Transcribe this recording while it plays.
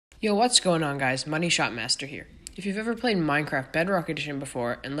Yo, what's going on, guys? Money Shot Master here. If you've ever played Minecraft Bedrock Edition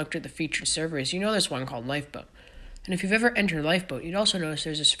before and looked at the featured servers, you know there's one called Lifeboat. And if you've ever entered Lifeboat, you'd also notice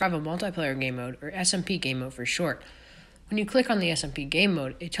there's a survival multiplayer game mode, or SMP game mode for short. When you click on the SMP game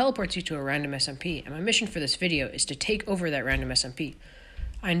mode, it teleports you to a random SMP, and my mission for this video is to take over that random SMP.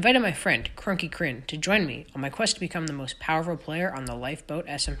 I invited my friend, Crunky Crin, to join me on my quest to become the most powerful player on the Lifeboat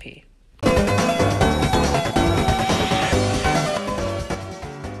SMP.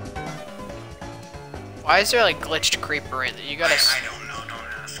 Why is there like glitched creeper in there? You gotta. I don't know.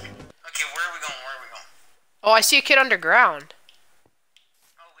 Don't ask. Okay, where are we going? Oh, I see a kid underground.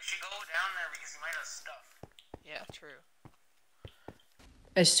 Oh, we should go down there because he might have stuff. Yeah, true.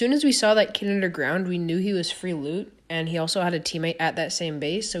 As soon as we saw that kid underground, we knew he was free loot, and he also had a teammate at that same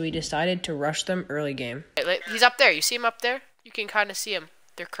base, so we decided to rush them early game. He's up there. You see him up there? You can kind of see him.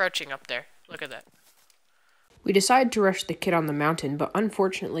 They're crouching up there. Look at that. We decided to rush the kid on the mountain, but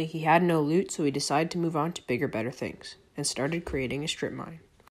unfortunately he had no loot, so we decided to move on to bigger, better things, and started creating a strip mine.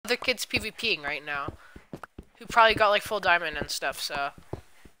 Other kid's PvPing right now, who probably got like full diamond and stuff, so...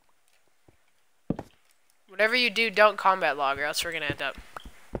 Whatever you do, don't combat log, or else we're gonna end up...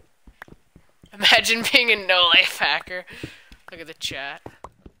 Imagine being a no-life hacker. Look at the chat.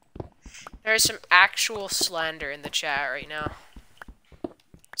 There's some actual slander in the chat right now.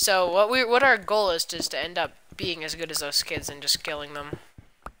 So what our goal is to end up being as good as those kids and just killing them.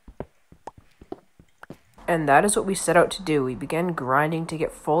 And that is what we set out to do. We began grinding to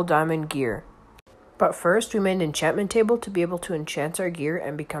get full diamond gear. But first, we made an enchantment table to be able to enchant our gear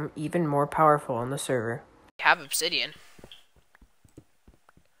and become even more powerful on the server. We have obsidian.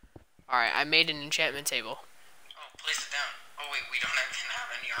 Alright, I made an enchantment table. Oh, place it down. Oh wait, we don't even have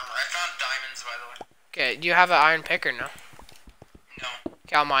any armor. I found diamonds, by the way. Okay, do you have an iron pick or no? No.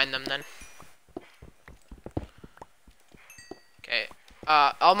 Okay, I'll mine them then. Okay,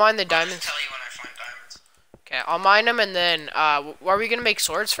 I'll mine the diamonds. I'll just tell you when I find diamonds. Okay, I'll mine them, and then are we gonna make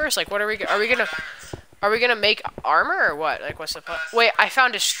swords first? Like, what are we gonna make armor or what? Like, what's the point? Wait, I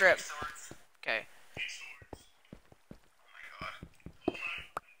found a strip. Okay.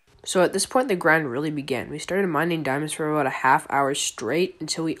 So at this point, the grind really began. We started mining diamonds for about a half hour straight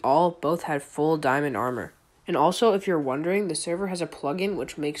until we both had full diamond armor. And also, if you're wondering, the server has a plugin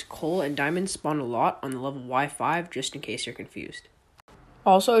which makes coal and diamonds spawn a lot on the level Y5, just in case you're confused.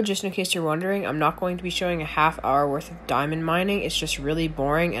 Also, just in case you're wondering, I'm not going to be showing a half hour worth of diamond mining. It's just really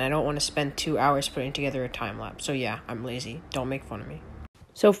boring, and I don't want to spend 2 hours putting together a time lapse. So yeah, I'm lazy. Don't make fun of me.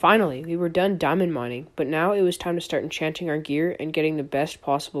 So finally, we were done diamond mining, but now it was time to start enchanting our gear and getting the best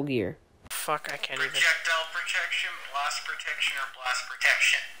possible gear. Fuck, I can't even. Projectile protection, blast protection, or blast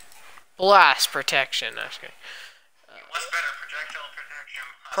protection? Blast protection, that's good. What's better, projectile protection?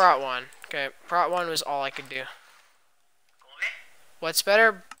 Prot 1. Okay, Prot 1 was all I could do. Okay. What's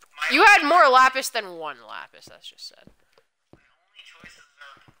better? You had more lapis than one lapis, that's just said. My only choices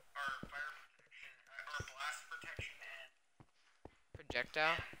are fire protection, or blast protection, and...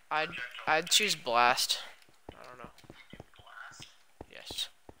 Projectile? I'd choose blast. I don't know. Blast? Yes.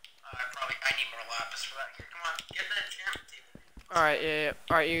 I need more lapis for that. Here, come on, get the enchantment table. Alright, yeah.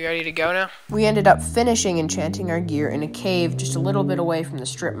 Alright, you ready to go now? We ended up finishing enchanting our gear in a cave just a little bit away from the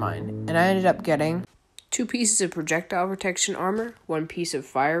strip mine, and I ended up getting 2 pieces of projectile protection armor, 1 piece of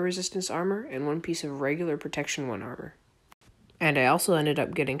fire resistance armor, and 1 piece of regular protection 1 armor. And I also ended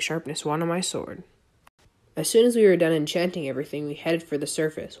up getting sharpness 1 on my sword. As soon as we were done enchanting everything, we headed for the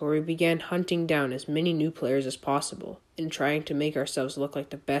surface, where we began hunting down as many new players as possible, and trying to make ourselves look like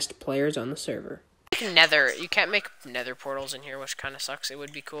the best players on the server. Nether. You can't make nether portals in here, which kind of sucks. It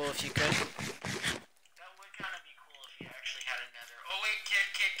would be cool if you could. That would kind of be cool if you actually had a nether. Oh wait, kid.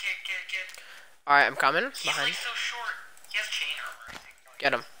 Alright, I'm coming. He's Behind. like so short. He has chain armor, I think.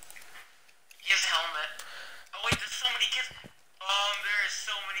 Get him. He has helmet. Oh wait, there's so many kids. There is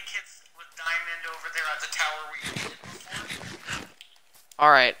so many kids with diamond over there at the tower we did before.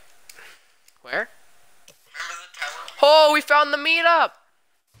 Alright. Where? Remember the tower? Oh, we found the meetup!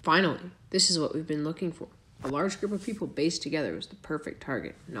 Finally, this is what we've been looking for. A large group of people based together was the perfect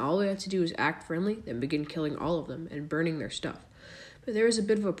target, and all we had to do was act friendly, then begin killing all of them and burning their stuff. But there was a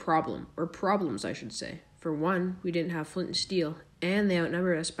bit of a problem, or problems I should say. For one, we didn't have flint and steel, and they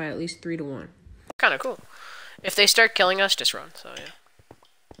outnumbered us by at least 3 to 1. Kinda cool. If they start killing us, just run, so yeah.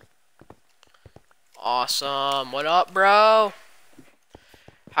 Awesome. What up, bro?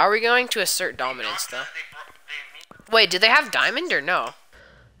 How are we going to assert dominance, though? Wait, do they have diamond or no?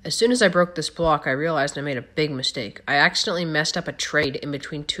 As soon as I broke this block, I realized I made a big mistake. I accidentally messed up a trade in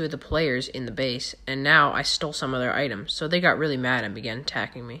between 2 of the players in the base, and now I stole some of their items, so they got really mad and began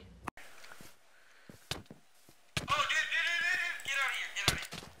attacking me. Oh, dude, get out of here,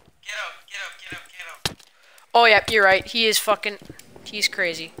 Oh, yeah, you're right. He is fucking... He's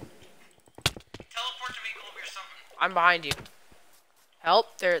crazy. Teleport to me, Colby, or something. I'm behind you.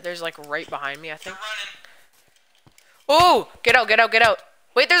 Help. There's like right behind me, I think. They're running. Oh! Get out, get out, get out.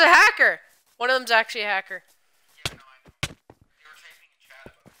 Wait, there's a hacker! One of them's actually a hacker. Yeah, no, I know. They were typing in chat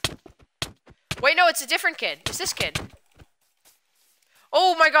about it. Wait, no, it's a different kid. It's this kid.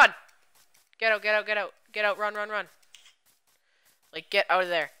 Oh my god! Get out, get out, get out. Get out, run, run, run. Like, get out of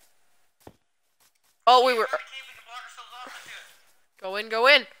there. Oh, we were... We can block ourselves off. Let's do it. Go in, go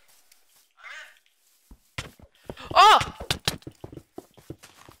in. I'm in. Oh! I blocked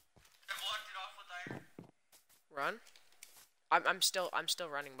it off with iron. Run. I'm still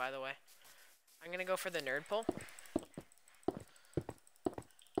running, by the way. I'm gonna go for the nerd pull.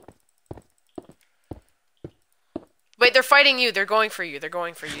 Wait, they're fighting you. They're going for you. They're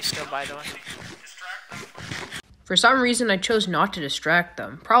going for you still, by the way. For some reason, I chose not to distract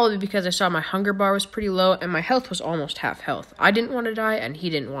them. Probably because I saw my hunger bar was pretty low and my health was almost half health. I didn't want to die and he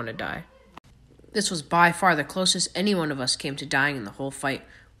didn't want to die. This was by far the closest any one of us came to dying in the whole fight.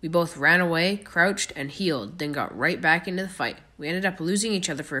 We both ran away, crouched, and healed, then got right back into the fight. We ended up losing each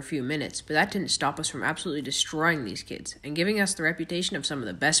other for a few minutes, but that didn't stop us from absolutely destroying these kids and giving us the reputation of some of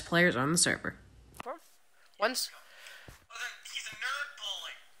the best players on the server. Once... Oh, then he's a nerd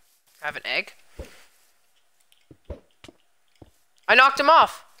bully. I have an egg. I knocked him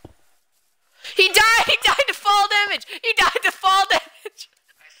off. He died! He died to fall damage! He died to fall damage!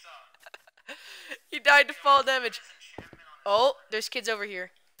 I saw. He died to fall damage. Oh, there's kids over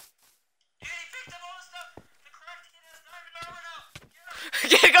here. Yeah, he picked up all the stuff. The correct kid has diamond armor now.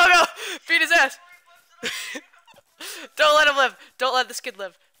 Get him. Go, go! Beat his ass! Don't let him live. Don't let this kid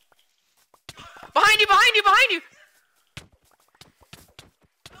live. Behind you, behind you, behind you!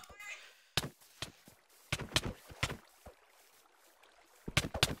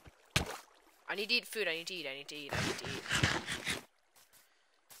 I need to eat food, I need to eat, I need to eat, I need to eat.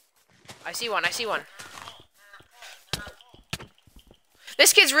 I see one, I see one.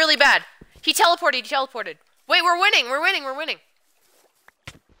 This kid's really bad. He teleported, he teleported. Wait, we're winning, we're winning, we're winning.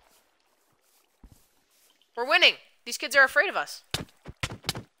 We're winning. These kids are afraid of us.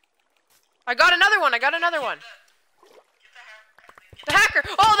 I got another one, I got another one. The hacker!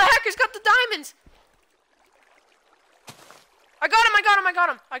 Oh, the hacker's got the diamonds! I got him, I got him, I got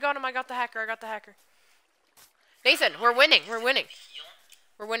him. I got him, I got the hacker, I got the hacker. Nathan, we're winning, we're winning.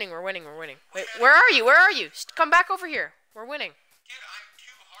 We're winning, we're winning, we're winning. Wait, where are you? Where are you? Come back over here. We're winning. Dude, I'm 2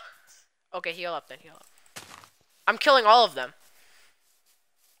 hearts. Okay, heal up then, heal up. I'm killing all of them.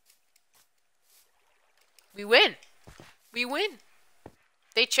 We win. We win.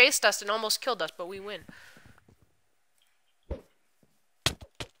 They chased us and almost killed us, but we win.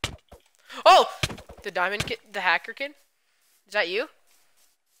 Oh! The diamond kid, the hacker kid? Is that you?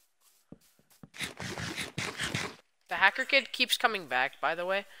 The hacker kid keeps coming back, by the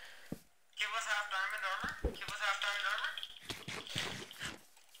way. Kid with half diamond armor. Kid with half diamond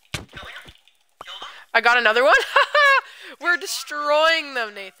armor. Killing him. Killed him. I got another one? We're destroying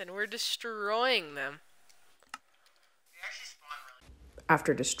them, Nathan. We're destroying them. They actually spawn really.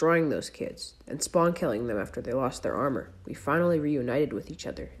 After destroying those kids, and spawn killing them after they lost their armor, we finally reunited with each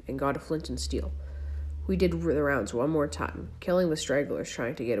other and got a flint and steel. We did the rounds one more time, killing the stragglers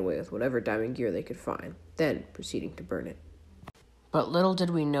trying to get away with whatever diamond gear they could find, then proceeding to burn it. But little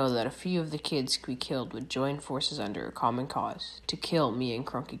did we know that a few of the kids we killed would join forces under a common cause, to kill me and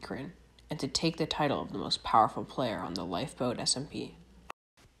Crunky Crin, and to take the title of the most powerful player on the Lifeboat SMP.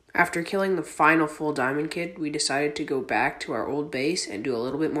 After killing the final full diamond kid, we decided to go back to our old base and do a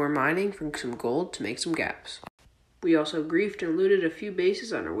little bit more mining for some gold to make some gaps. We also griefed and looted a few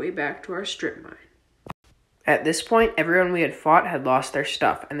bases on our way back to our strip mine. At this point, everyone we had fought had lost their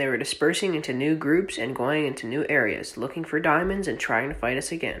stuff, and they were dispersing into new groups and going into new areas, looking for diamonds and trying to fight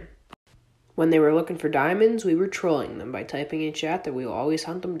us again. When they were looking for diamonds, we were trolling them by typing in chat that we will always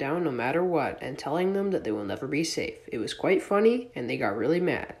hunt them down no matter what, and telling them that they will never be safe. It was quite funny, and they got really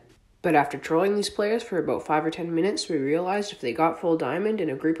mad. But after trolling these players for about 5 or 10 minutes, we realized if they got full diamond in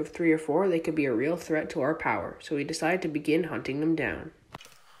a group of 3 or 4, they could be a real threat to our power, so we decided to begin hunting them down.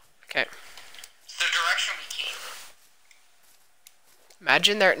 Okay. The direction we came.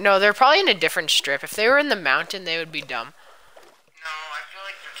 Imagine they're probably in a different strip. If they were in the mountain, they would be dumb. No, I feel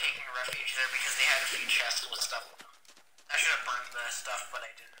like they're taking refuge there because they had a few chests with stuff in them. I should have burned the stuff, but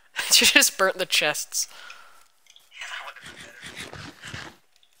I didn't. You just burnt the chests. Yeah, that would have been better.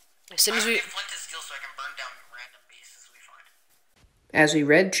 As soon as we... flint and steel so I can burn down random bases we find. As we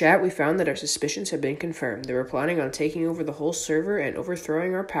read chat, we found that our suspicions had been confirmed. They were planning on taking over the whole server and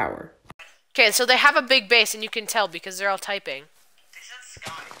overthrowing our power. Okay, so they have a big base, and you can tell because they're all typing. They said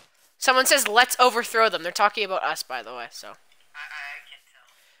sky. Someone says, let's overthrow them. They're talking about us, by the way, so. I can tell.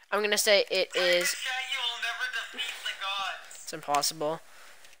 I'm going to say it is... You will never defeat the gods. It's impossible.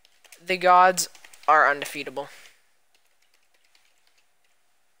 The gods are undefeatable.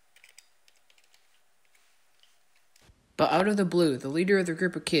 But out of the blue, the leader of the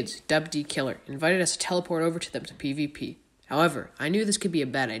group of kids, dubbed D Killer, invited us to teleport over to them to PvP. However, I knew this could be a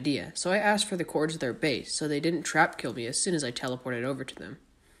bad idea, so I asked for the coordinates of their base so they didn't trap kill me as soon as I teleported over to them.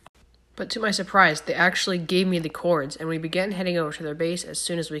 But to my surprise, they actually gave me the cords, and we began heading over to their base as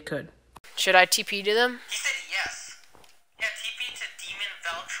soon as we could. Should I TP to them? He said yes. Yeah, TP to Demon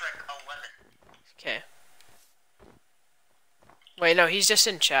Valtric 11. Okay. Wait, no, he's just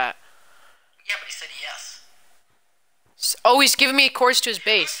in chat. Yeah, but he said yes. Oh, he's giving me cords to his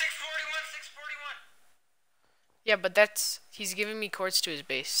base. 641. Yeah, but he's giving me cords to his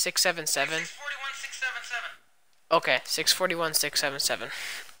base. 677. 641. Okay, 641, 677.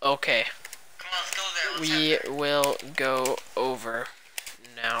 Okay. Come on, let's go there. We will go over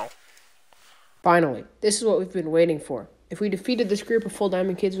now. Finally, this is what we've been waiting for. If we defeated this group of full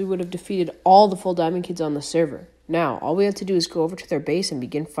diamond kids, we would have defeated all the full diamond kids on the server. Now, all we have to do is go over to their base and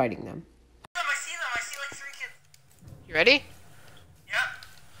begin fighting them. I see them. I see like 3 kids. You ready? Yeah.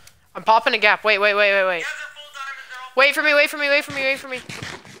 I'm popping a gap. Wait. Yeah, they're full diamond. They're all Wait for me.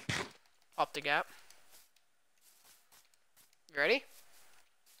 Pop the gap. You ready?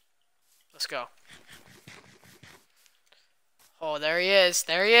 Let's go. Oh, there he is.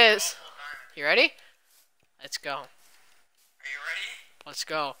 You ready? Let's go. Are you ready? Let's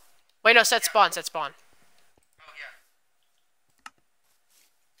go. Wait, no, set spawn. Oh, yeah.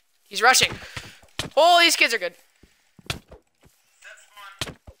 He's rushing. Oh, these kids are good. Set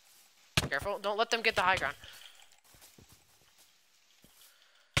spawn. Careful, don't let them get the high ground.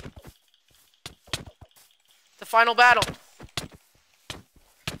 The final battle.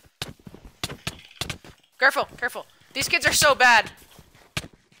 Careful. These kids are so bad.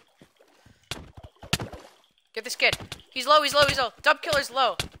 Get this kid. He's low. Dub killer's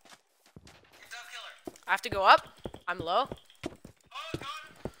low. Dub killer. I have to go up. I'm low. Oh, God.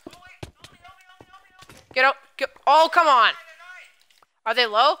 Oh, wait. Help me. Get out. Oh, come on. I died. Are they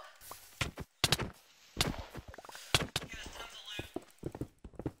low? Get us tons of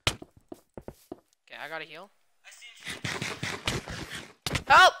loot. Okay, I gotta heal. I see him.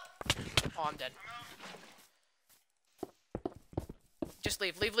 Help! Oh, I'm dead. Just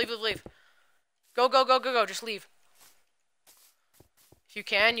leave. Go. Just leave. If you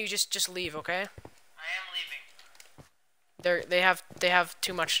can, you just leave, okay? I am leaving. They have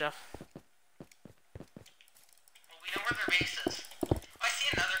too much stuff. Well, we know where their base is. Oh, I see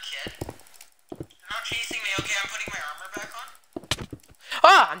another kid. They're not chasing me. Okay, I'm putting my armor back on.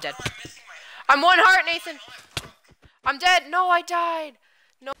 Ah, I'm dead. Oh, I'm missing my... I'm 1 heart, Nathan. Oh, I broke. I'm dead. No, I died.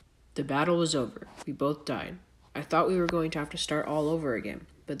 No. The battle was over. We both died. I thought we were going to have to start all over again.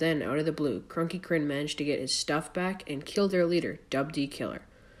 But then, out of the blue, Crunky Crin managed to get his stuff back and kill their leader, Dub D Killer.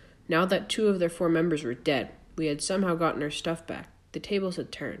 Now that 2 of their 4 members were dead, we had somehow gotten our stuff back. The tables had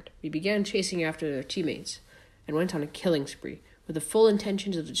turned. We began chasing after their teammates and went on a killing spree with the full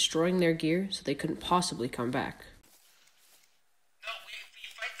intentions of destroying their gear so they couldn't possibly come back. No, we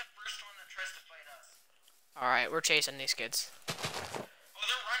fight the first one that tries to fight us. Alright, we're chasing these kids. Oh,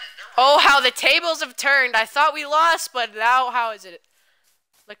 they're running. Oh, how the tables have turned. I thought we lost, but now how is it?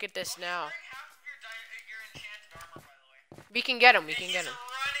 Look at this now. He's wearing half of your enchanted armor, by the way. We can get him. He's running.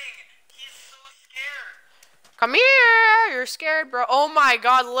 He's so scared. Come here. You're scared, bro. Oh my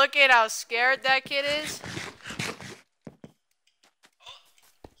god, look at how scared that kid is. Oh,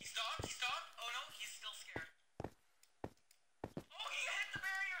 he stopped. Oh no, he's still scared. Oh, he hit the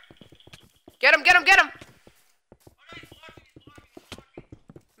barrier. Get him. Oh no, he's blocking.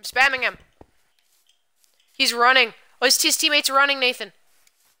 I'm spamming him. He's running. Oh, his teammates are running, Nathan.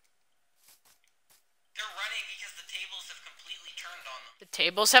 They're running because the tables have completely turned on them. The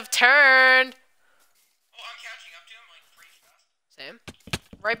tables have turned. Oh, I'm catching up to him like pretty fast. Same.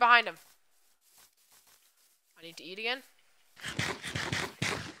 Right behind him. I need to eat again. Dude, I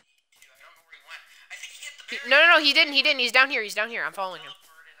don't know where he went. I think he hit the barrier. No, he didn't. He's down here. I'm following him.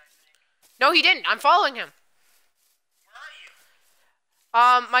 No, he didn't. I'm following him. Where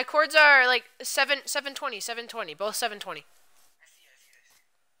are you? My cords are like 720, both 720. I see.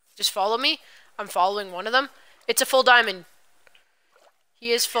 Just follow me. I'm following one of them. It's a full diamond.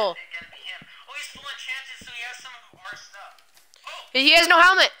 He is full. Oh, he's full enchanted, so he has some of our stuff. Oh! He has no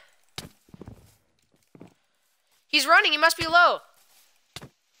helmet. He's running. He must be low.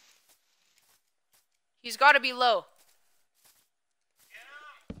 He's got to be low.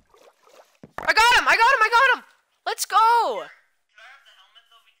 Get him! I got him. Let's go. Can I have the helmet,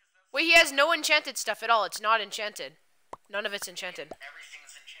 though? Because that's... Wait, he has no enchanted stuff at all. It's not enchanted. None of it's enchanted.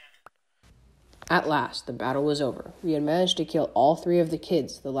 Everything's enchanted. At last, the battle was over. We had managed to kill all 3 of the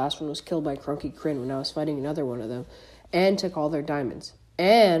kids. The last one was killed by Crunky Crin when I was fighting another one of them, and took all their diamonds,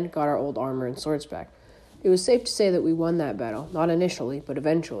 and got our old armor and swords back. It was safe to say that we won that battle, not initially, but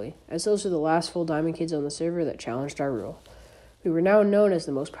eventually, as those were the last full diamond kids on the server that challenged our rule. We were now known as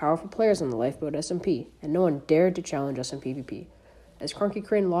the most powerful players on the Lifeboat SMP, and no one dared to challenge us in PvP. As Crunky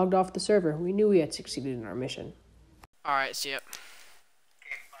Crane logged off the server, we knew we had succeeded in our mission. Alright, see ya.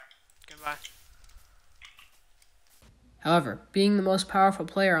 Okay, bye. Goodbye. However, being the most powerful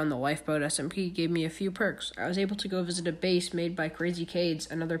player on the Lifeboat SMP gave me a few perks. I was able to go visit a base made by Crazy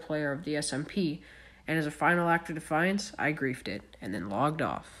Cades, another player of the SMP, and as a final act of defiance, I griefed it, and then logged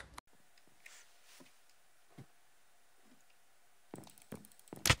off.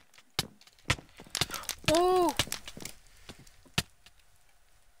 Woo!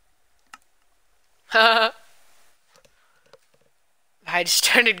 I just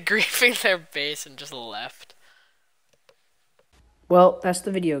started griefing their base and just left. Well, that's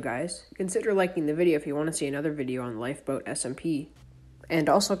the video, guys. Consider liking the video if you want to see another video on Lifeboat SMP. And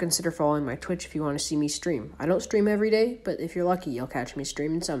also consider following my Twitch if you want to see me stream. I don't stream every day, but if you're lucky, you'll catch me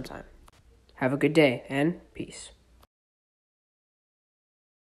streaming sometime. Have a good day, and peace.